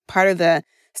part of the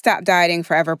Stop Dieting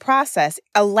Forever process,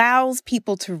 allows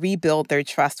people to rebuild their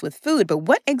trust with food. But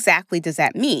what exactly does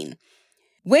that mean?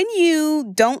 When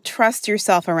you don't trust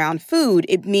yourself around food,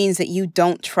 it means that you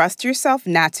don't trust yourself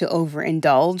not to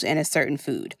overindulge in a certain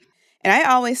food. And I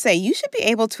always say you should be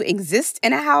able to exist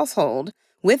in a household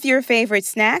with your favorite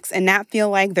snacks and not feel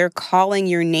like they're calling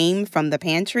your name from the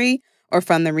pantry or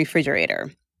from the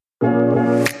refrigerator.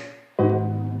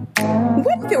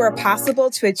 What if it were possible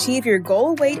to achieve your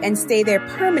goal weight and stay there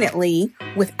permanently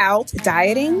without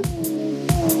dieting?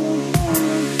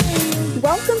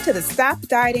 Welcome to the Stop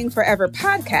Dieting Forever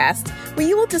podcast, where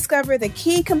you will discover the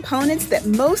key components that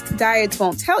most diets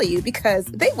won't tell you because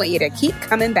they want you to keep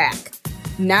coming back.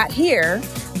 Not here.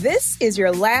 This is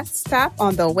your last stop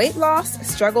on the weight loss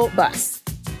struggle bus.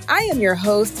 I am your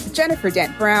host, Jennifer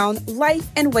Dent Brown, life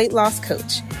and weight loss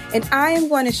coach, and I am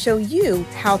going to show you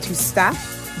how to stop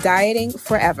dieting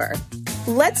forever.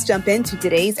 Let's jump into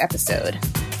today's episode.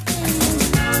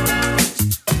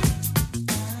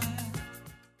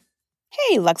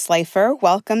 Hey, Lux Lifer,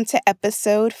 welcome to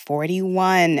episode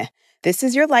 41. This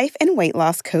is your life and weight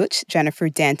loss coach, Jennifer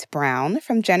Dent Brown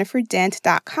from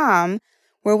jenniferdent.com,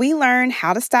 where we learn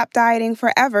how to stop dieting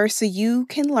forever so you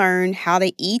can learn how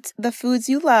to eat the foods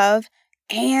you love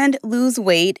and lose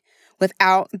weight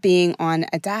without being on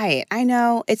a diet. I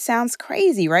know it sounds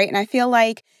crazy, right? And I feel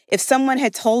like if someone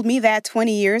had told me that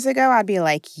 20 years ago, I'd be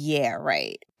like, yeah,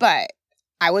 right. But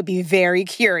I would be very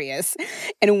curious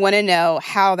and want to know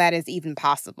how that is even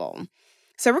possible.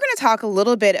 So we're going to talk a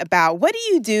little bit about what do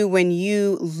you do when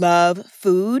you love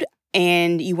food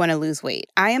and you want to lose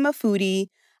weight. I am a foodie.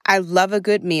 I love a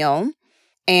good meal,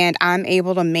 and I'm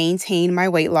able to maintain my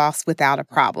weight loss without a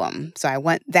problem. So I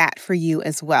want that for you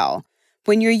as well.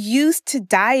 When you're used to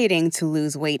dieting to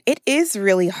lose weight, it is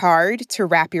really hard to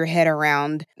wrap your head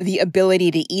around the ability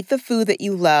to eat the food that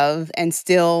you love and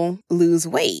still lose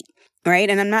weight, right?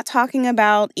 And I'm not talking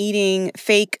about eating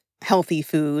fake healthy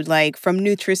food like from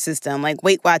Nutrisystem, like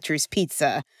Weight Watchers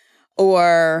pizza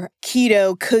or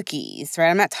keto cookies, right?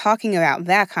 I'm not talking about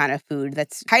that kind of food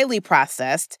that's highly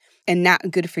processed and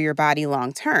not good for your body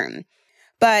long term.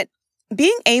 But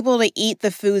being able to eat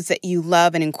the foods that you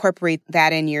love and incorporate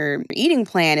that in your eating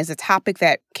plan is a topic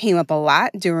that came up a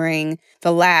lot during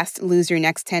the last Lose Your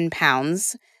Next 10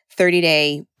 Pounds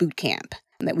 30-day boot camp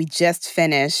that we just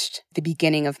finished the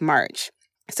beginning of March.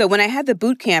 So when I had the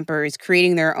boot campers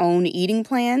creating their own eating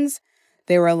plans,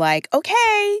 they were like,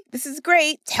 okay, this is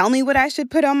great. Tell me what I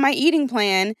should put on my eating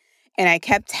plan. And I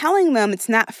kept telling them it's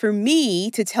not for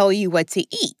me to tell you what to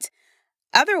eat.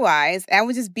 Otherwise, that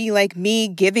would just be like me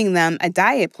giving them a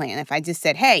diet plan if I just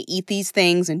said, hey, eat these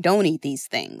things and don't eat these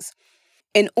things.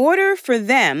 In order for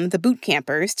them, the boot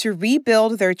campers, to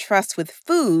rebuild their trust with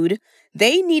food,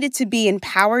 they needed to be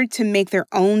empowered to make their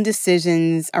own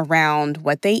decisions around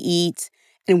what they eat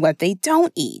and what they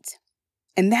don't eat.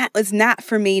 And that was not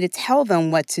for me to tell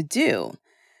them what to do.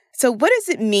 So what does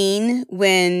it mean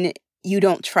when you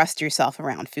don't trust yourself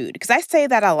around food? Because I say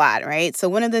that a lot, right? So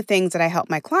one of the things that I help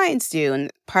my clients do, and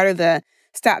part of the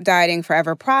Stop Dieting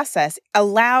Forever process,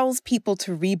 allows people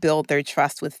to rebuild their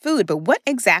trust with food. But what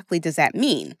exactly does that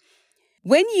mean?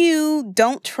 When you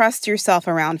don't trust yourself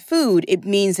around food, it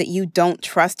means that you don't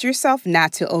trust yourself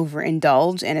not to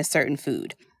overindulge in a certain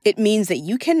food. It means that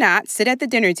you cannot sit at the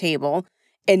dinner table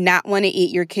and not want to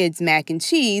eat your kids' mac and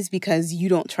cheese because you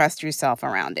don't trust yourself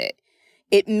around it.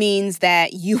 It means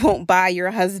that you won't buy your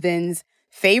husband's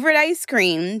favorite ice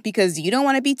cream because you don't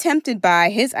want to be tempted by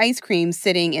his ice cream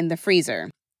sitting in the freezer,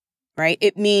 right?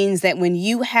 It means that when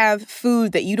you have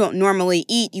food that you don't normally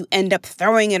eat, you end up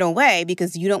throwing it away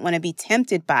because you don't want to be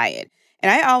tempted by it.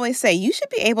 And I always say you should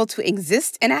be able to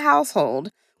exist in a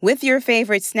household with your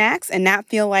favorite snacks and not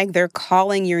feel like they're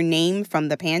calling your name from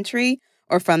the pantry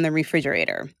or from the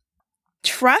refrigerator.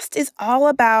 Trust is all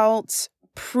about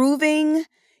proving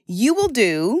you will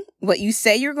do what you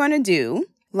say you're going to do,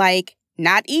 like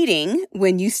not eating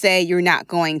when you say you're not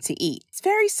going to eat. It's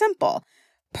very simple.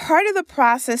 Part of the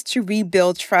process to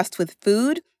rebuild trust with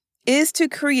food is to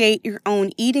create your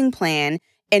own eating plan.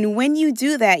 And when you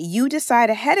do that, you decide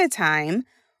ahead of time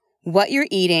what you're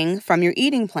eating from your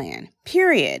eating plan,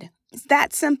 period. It's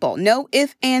that simple. No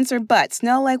ifs, ands, or buts.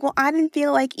 No, like, well, I didn't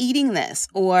feel like eating this.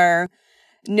 Or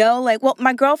no, like, well,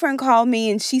 my girlfriend called me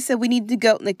and she said we need to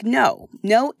go. Like, no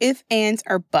ifs, ands,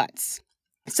 or buts.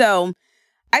 So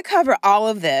I cover all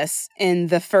of this in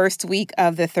the first week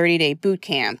of the 30-day boot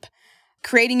camp,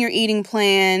 creating your eating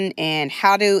plan and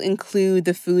how to include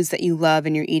the foods that you love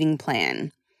in your eating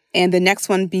plan. And the next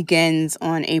one begins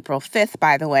on April 5th,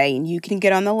 by the way, and you can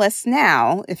get on the list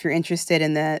now if you're interested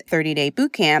in the 30-day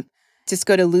boot camp Just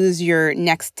go to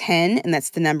loseyournext10, and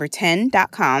that's the number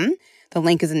 10.com. The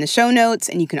link is in the show notes,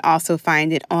 and you can also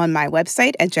find it on my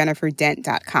website at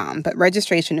jenniferdent.com. But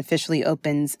registration officially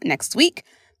opens next week,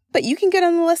 but you can get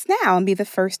on the list now and be the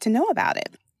first to know about it.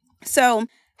 So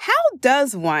how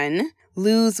does one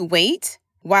lose weight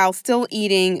while still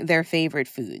eating their favorite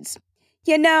foods?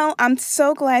 I'm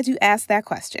so glad you asked that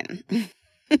question.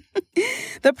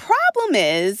 The problem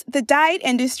is the diet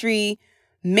industry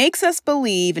makes us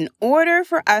believe in order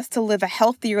for us to live a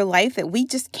healthier life that we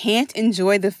just can't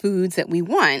enjoy the foods that we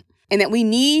want, and that we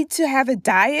need to have a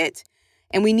diet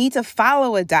and we need to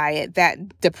follow a diet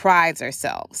that deprives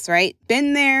ourselves, right?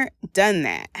 Been there, done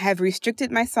that. Have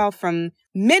restricted myself from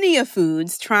many of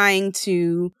foods trying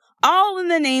to, all in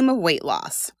the name of weight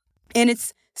loss. And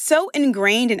it's so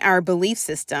ingrained in our belief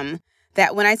system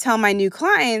that when I tell my new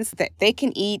clients that they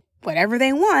can eat whatever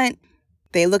they want,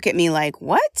 they look at me like,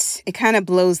 what? It kind of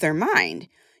blows their mind.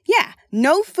 Yeah,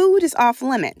 no food is off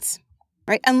limits,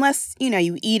 right? Unless,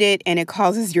 you eat it and it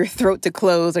causes your throat to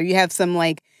close or you have some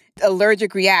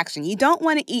allergic reaction. You don't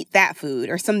want to eat that food,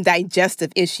 or some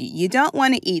digestive issue. You don't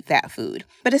want to eat that food.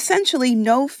 But essentially,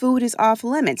 no food is off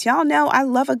limits. Y'all know I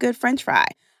love a good French fry.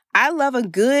 I love a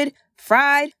good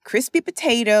fried, crispy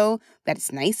potato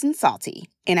that's nice and salty.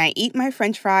 And I eat my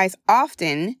French fries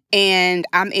often, and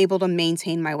I'm able to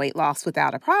maintain my weight loss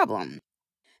without a problem.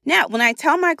 Now, when I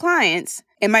tell my clients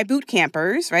and my boot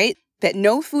campers, right, that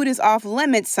no food is off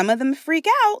limits, some of them freak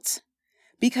out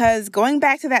because going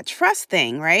back to that trust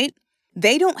thing, right,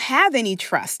 they don't have any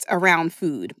trust around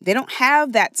food. They don't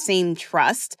have that same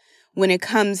trust when it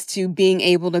comes to being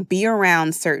able to be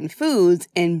around certain foods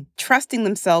and trusting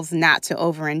themselves not to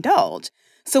overindulge.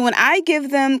 So when I give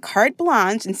them carte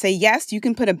blanche and say, yes, you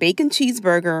can put a bacon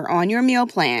cheeseburger on your meal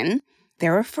plan,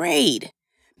 they're afraid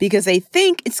because they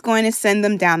think it's going to send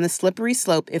them down the slippery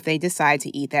slope if they decide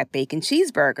to eat that bacon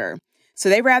cheeseburger. So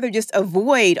they rather just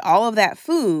avoid all of that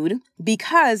food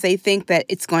because they think that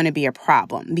it's going to be a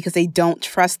problem, because they don't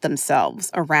trust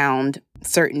themselves around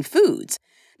certain foods.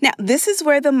 Now, this is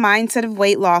where the mindset of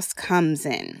weight loss comes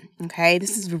in, okay?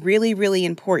 This is really, really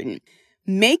important.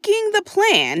 Making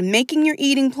your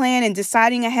eating plan and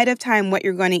deciding ahead of time what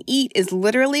you're going to eat is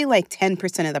literally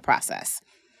 10% of the process.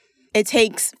 It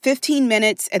takes 15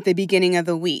 minutes at the beginning of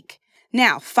the week.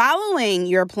 Now, following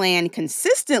your plan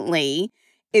consistently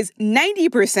is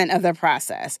 90% of the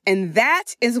process, and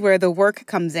that is where the work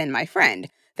comes in, my friend.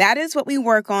 That is what we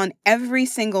work on every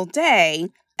single day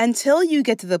until you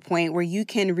get to the point where you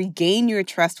can regain your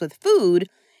trust with food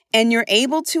and you're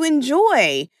able to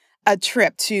enjoy a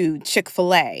trip to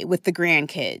Chick-fil-A with the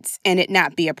grandkids and it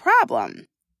not be a problem.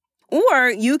 Or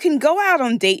you can go out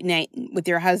on date night with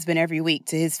your husband every week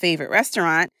to his favorite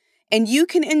restaurant and you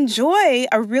can enjoy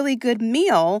a really good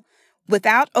meal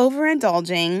without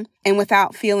overindulging and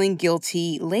without feeling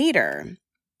guilty later.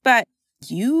 But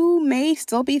you may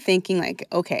still be thinking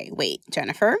okay, wait,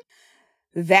 Jennifer,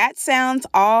 that sounds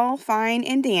all fine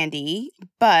and dandy,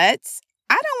 but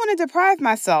I don't want to deprive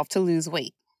myself to lose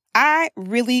weight. I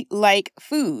really like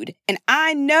food, and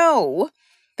I know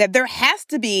that there has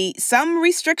to be some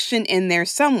restriction in there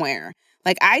somewhere.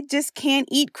 I just can't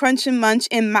eat Crunch and Munch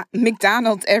in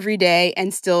McDonald's every day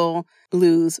and still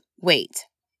lose weight.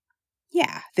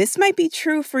 Yeah, this might be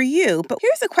true for you, but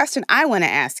here's a question I want to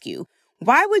ask you.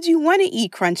 Why would you want to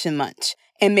eat Crunch and Munch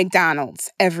and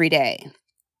McDonald's every day?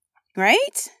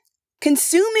 Right?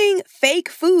 Consuming fake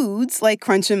foods like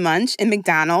Crunch and Munch and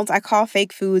McDonald's, I call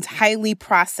fake foods highly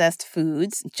processed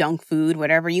foods, junk food,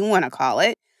 whatever you want to call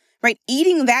it, right?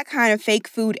 Eating that kind of fake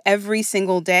food every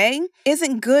single day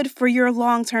isn't good for your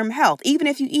long-term health. Even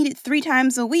if you eat it 3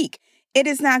 times a week, it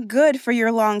is not good for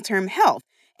your long-term health.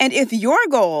 And if your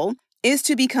goal is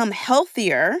to become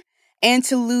healthier and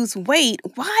to lose weight,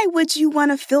 why would you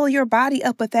want to fill your body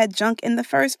up with that junk in the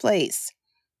first place?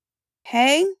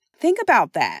 Hey? Think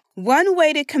about that. One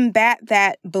way to combat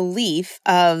that belief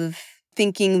of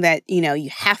thinking that,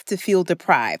 you have to feel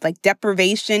deprived,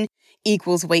 deprivation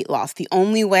equals weight loss. The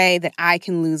only way that I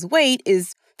can lose weight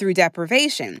is through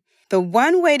deprivation. The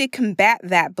one way to combat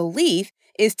that belief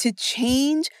is to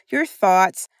change your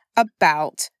thoughts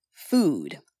about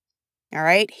food. All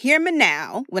right? Hear me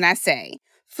now when I say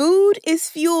food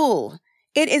is fuel.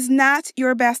 It is not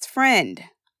your best friend.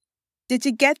 Did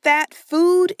you get that?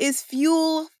 Food is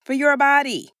fuel for your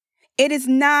body. It is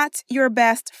not your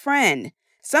best friend.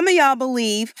 Some of y'all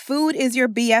believe food is your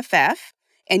BFF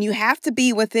and you have to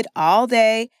be with it all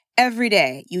day, every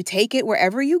day. You take it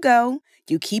wherever you go.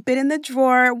 You keep it in the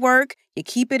drawer at work. You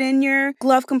keep it in your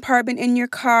glove compartment in your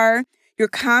car. You're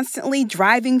constantly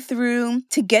driving through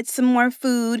to get some more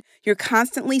food. You're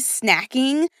constantly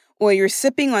snacking or you're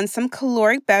sipping on some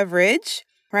caloric beverage,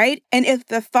 right? And if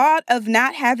the thought of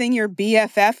not having your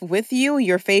BFF with you,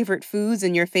 your favorite foods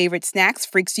and your favorite snacks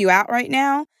freaks you out right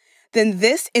now, then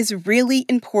this is really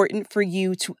important for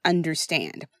you to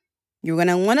understand. You're going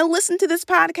to want to listen to this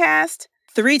podcast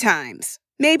 3 times,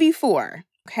 maybe 4,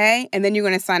 okay? And then you're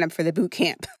going to sign up for the boot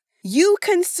camp. You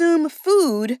consume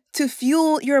food to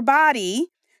fuel your body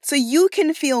so you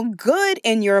can feel good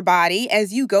in your body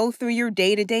as you go through your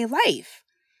day-to-day life,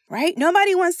 right?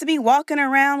 Nobody wants to be walking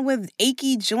around with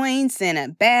achy joints and a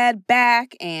bad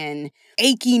back and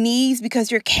achy knees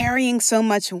because you're carrying so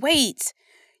much weight.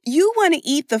 You want to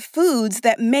eat the foods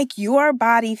that make your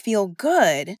body feel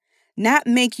good, not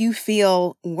make you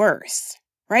feel worse,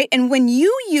 right? And when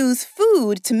you use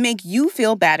food to make you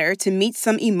feel better, to meet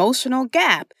some emotional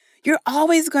gap, you're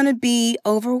always going to be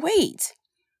overweight.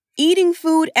 Eating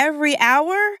food every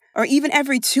hour or even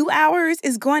every 2 hours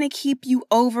is going to keep you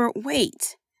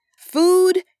overweight.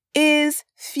 Food is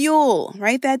fuel.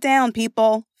 Write that down,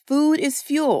 people. Food is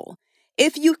fuel.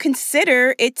 If you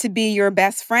consider it to be your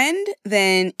best friend,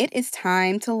 then it is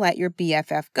time to let your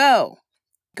BFF go.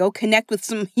 Go connect with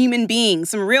some human beings,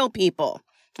 some real people,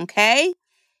 okay?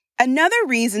 Another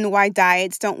reason why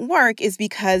diets don't work is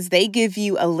because they give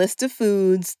you a list of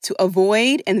foods to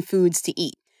avoid and foods to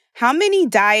eat. How many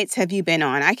diets have you been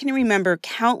on? I can remember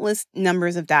countless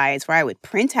numbers of diets where I would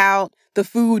print out the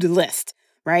food list,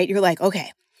 right? You're like,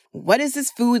 okay, what is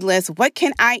this food list? What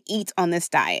can I eat on this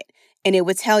diet? And it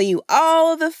would tell you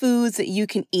all of the foods that you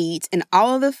can eat and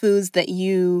all of the foods that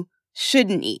you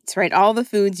shouldn't eat, right? All the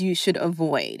foods you should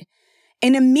avoid.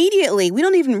 And immediately, we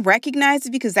don't even recognize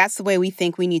it because that's the way we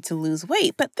think we need to lose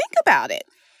weight. But think about it.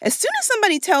 As soon as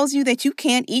somebody tells you that you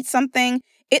can't eat something,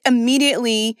 it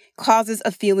immediately causes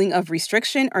a feeling of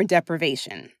restriction or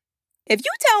deprivation. If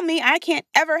you tell me I can't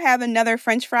ever have another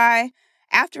French fry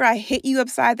after I hit you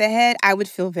upside the head, I would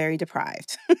feel very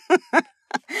deprived.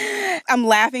 I'm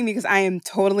laughing because I am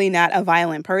totally not a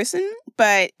violent person,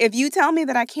 but if you tell me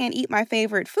that I can't eat my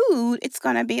favorite food, it's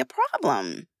going to be a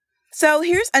problem. So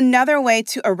here's another way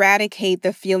to eradicate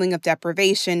the feeling of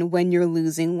deprivation when you're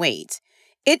losing weight.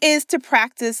 It is to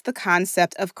practice the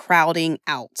concept of crowding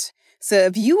out. So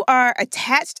if you are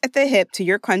attached at the hip to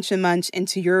your Crunch and Munch and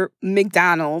to your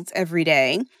McDonald's every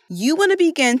day, you want to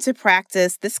begin to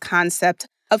practice this concept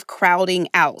of crowding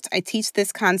out. I teach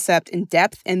this concept in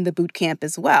depth in the boot camp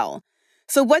as well.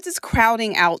 So what does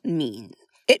crowding out mean?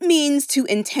 It means to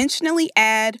intentionally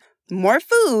add more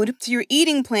food to your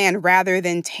eating plan rather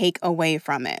than take away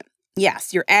from it.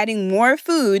 Yes, you're adding more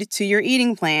food to your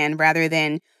eating plan rather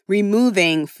than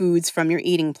removing foods from your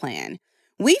eating plan.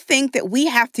 We think that we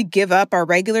have to give up our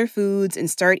regular foods and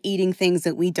start eating things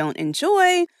that we don't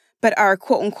enjoy, but are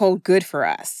quote unquote good for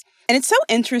us. And it's so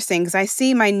interesting because I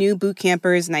see my new boot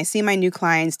campers and I see my new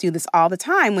clients do this all the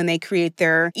time when they create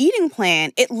their eating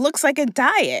plan. It looks like a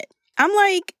diet. I'm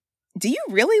like, do you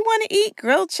really want to eat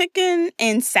grilled chicken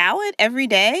and salad every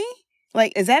day?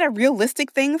 Like, is that a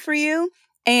realistic thing for you?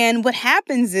 And what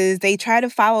happens is they try to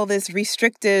follow this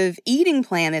restrictive eating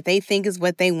plan that they think is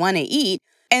what they want to eat.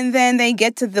 And then they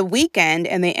get to the weekend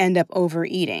and they end up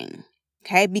overeating.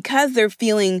 Okay, because they're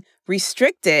feeling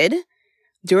restricted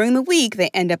during the week, they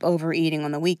end up overeating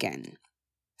on the weekend.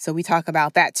 So we talk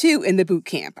about that too in the boot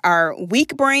camp. Our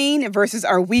week brain versus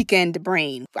our weekend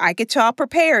brain. I get y'all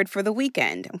prepared for the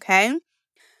weekend, okay?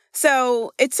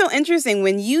 So it's so interesting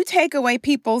when you take away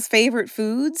people's favorite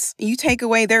foods, you take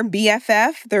away their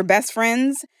BFF, their best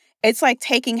friends, it's like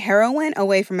taking heroin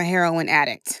away from a heroin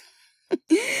addict.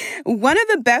 One of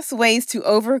the best ways to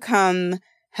overcome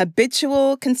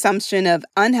habitual consumption of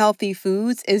unhealthy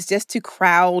foods is just to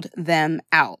crowd them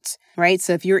out, right?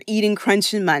 So if you're eating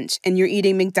Crunch and Munch and you're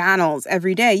eating McDonald's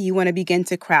every day, you want to begin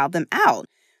to crowd them out.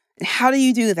 How do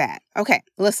you do that? Okay,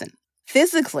 listen.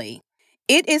 Physically,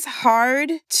 it is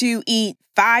hard to eat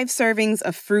 5 servings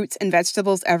of fruits and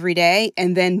vegetables every day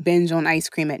and then binge on ice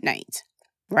cream at night,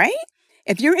 right?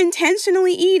 If you're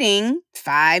intentionally eating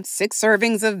 5, 6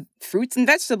 servings of fruits and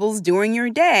vegetables during your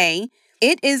day,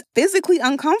 it is physically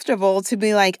uncomfortable to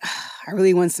be like, I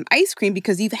really want some ice cream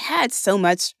because you've had so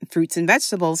much fruits and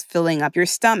vegetables filling up your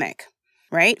stomach,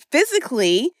 right?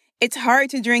 Physically, it's hard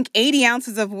to drink 80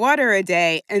 ounces of water a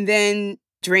day and then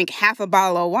drink half a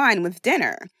bottle of wine with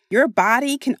dinner. Your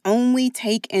body can only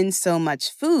take in so much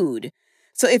food.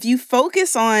 So if you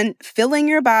focus on filling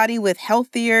your body with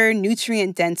healthier,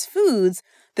 nutrient-dense foods,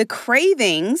 the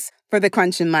cravings for the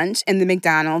Crunch and Munch and the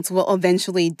McDonald's will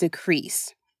eventually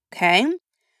decrease. Okay?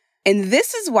 And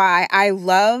this is why I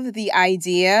love the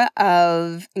idea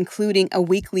of including a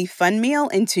weekly fun meal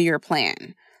into your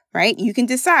plan. right? You can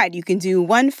decide. You can do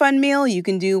one fun meal, you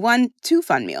can do two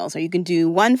fun meals, or you can do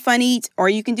one fun eat, or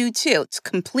you can do two. It's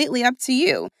completely up to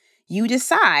you. You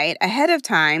decide ahead of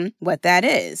time what that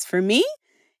is. For me,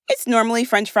 it's normally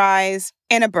French fries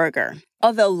and a burger.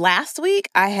 Although last week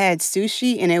I had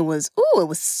sushi and it was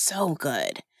so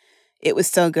good. It was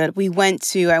so good.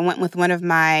 I went with one of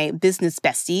my business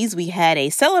besties. We had a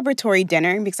celebratory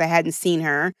dinner because I hadn't seen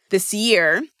her this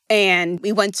year. And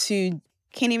we went to,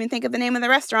 can't even think of the name of the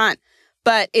restaurant,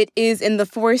 but it is in the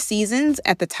Four Seasons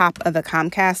at the top of the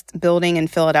Comcast building in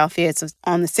Philadelphia. It's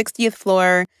on the 60th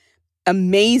floor.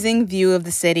 Amazing view of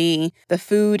the city. The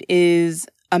food is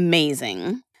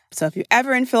amazing. So if you're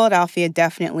ever in Philadelphia,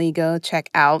 definitely go check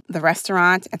out the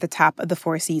restaurant at the top of the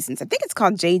Four Seasons. I think it's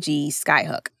called JG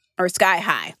Skyhook. Or Sky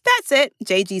High. That's it.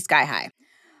 JG Sky High.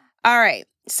 All right.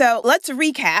 So let's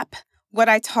recap what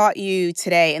I taught you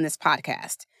today in this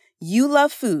podcast. You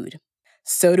love food.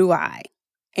 So do I.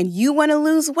 And you want to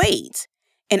lose weight.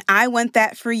 And I want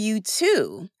that for you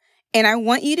too. And I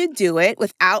want you to do it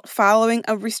without following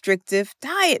a restrictive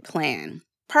diet plan.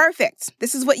 Perfect.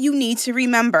 This is what you need to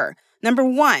remember. Number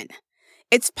 1,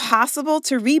 it's possible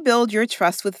to rebuild your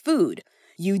trust with food.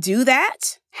 You do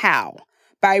that? How?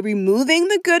 By removing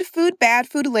the good food, bad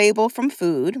food label from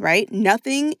food, right?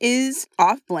 Nothing is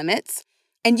off limits.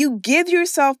 And you give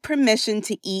yourself permission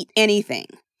to eat anything,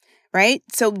 right?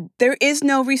 So there is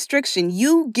no restriction.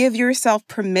 You give yourself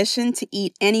permission to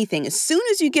eat anything. As soon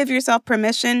as you give yourself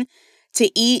permission to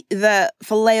eat the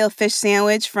Filet-O-Fish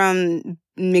sandwich from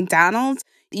McDonald's,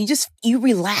 you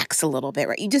relax a little bit,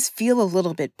 right? You just feel a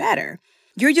little bit better.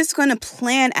 You're just going to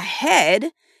plan ahead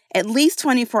at least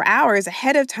 24 hours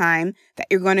ahead of time that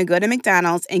you're going to go to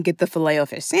McDonald's and get the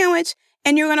Filet-O-Fish sandwich,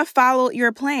 and you're going to follow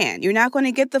your plan. You're not going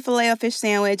to get the Filet-O-Fish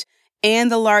sandwich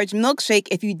and the large milkshake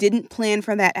if you didn't plan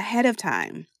for that ahead of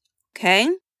time. Okay?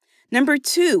 Number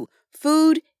 2,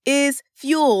 food is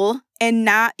fuel and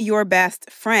not your best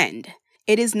friend.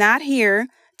 It is not here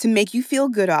to make you feel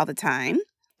good all the time,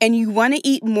 and you want to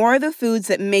eat more of the foods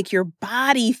that make your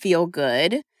body feel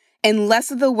good and less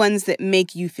of the ones that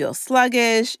make you feel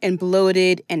sluggish and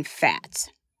bloated and fat.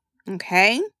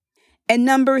 Okay? And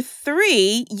number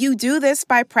 3, you do this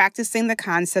by practicing the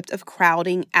concept of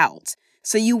crowding out.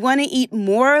 So you want to eat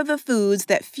more of the foods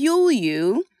that fuel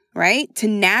you, right, to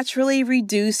naturally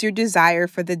reduce your desire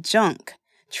for the junk.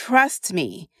 Trust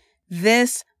me,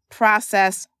 this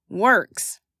process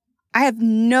works. I have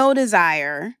no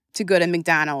desire to go to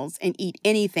McDonald's and eat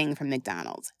anything from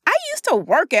McDonald's. I used to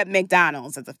work at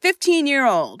McDonald's as a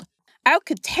 15-year-old. I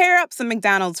could tear up some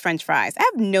McDonald's French fries. I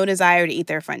have no desire to eat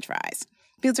their French fries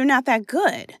because they're not that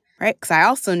good, right? Because I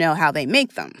also know how they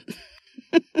make them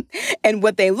and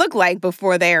what they look like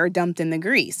before they are dumped in the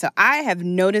grease. So I have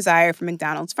no desire for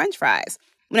McDonald's French fries.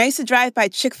 When I used to drive by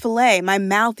Chick-fil-A, my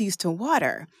mouth used to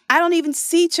water. I don't even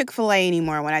see Chick-fil-A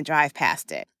anymore when I drive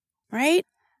past it, right?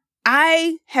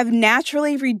 I have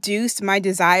naturally reduced my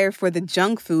desire for the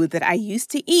junk food that I used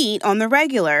to eat on the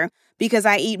regular because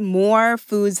I eat more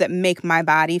foods that make my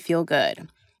body feel good.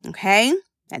 Okay?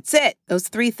 That's it. Those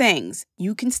 3 things.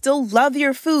 You can still love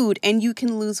your food and you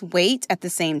can lose weight at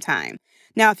the same time.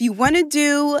 Now, if you want to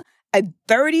do a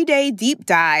 30-day deep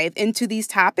dive into these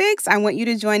topics, I want you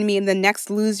to join me in the next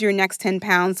Lose Your Next 10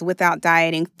 Pounds Without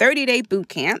Dieting 30-day boot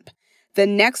camp. The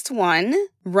next one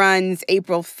runs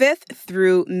April 5th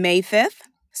through May 5th.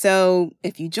 So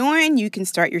if you join, you can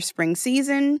start your spring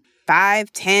season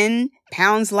 5-10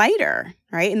 pounds lighter,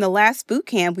 right? In the last boot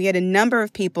camp, we had a number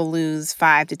of people lose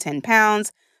 5 to 10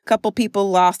 pounds. A couple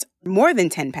people lost more than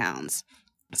 10 pounds.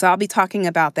 So I'll be talking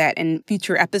about that in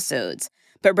future episodes.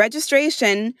 But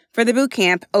registration for the boot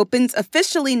camp opens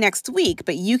officially next week,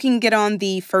 but you can get on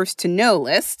the first to know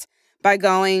list by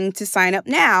going to sign up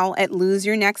now at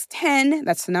loseyournext10,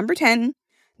 that's the number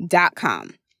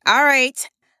 10.com. All right,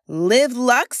 live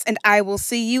Lux, and I will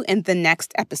see you in the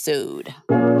next episode.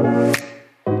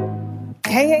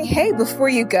 Hey, before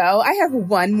you go, I have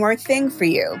one more thing for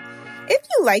you. If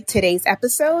you like today's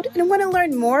episode and want to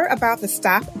learn more about the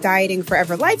Stop Dieting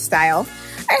Forever lifestyle,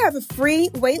 I have a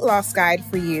free weight loss guide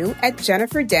for you at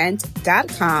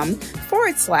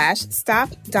jenniferdent.com/Stop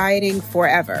Dieting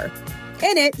Forever.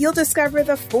 In it, you'll discover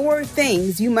the 4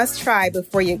 things you must try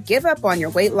before you give up on your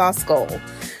weight loss goal.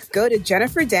 Go to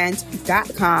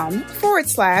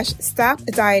jenniferdent.com/Stop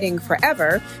Dieting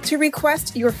Forever to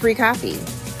request your free copy.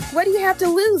 What do you have to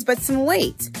lose but some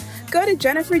weight? Go to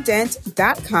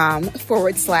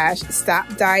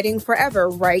jenniferdent.com/Stop Dieting Forever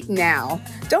right now.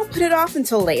 Don't put it off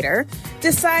until later.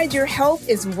 Decide your health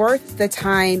is worth the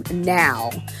time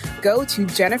now. go to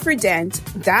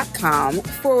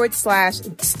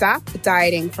jenniferdent.com/stop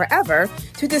dieting forever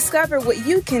to discover what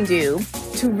you can do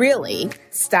to really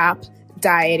stop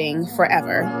dieting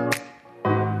forever.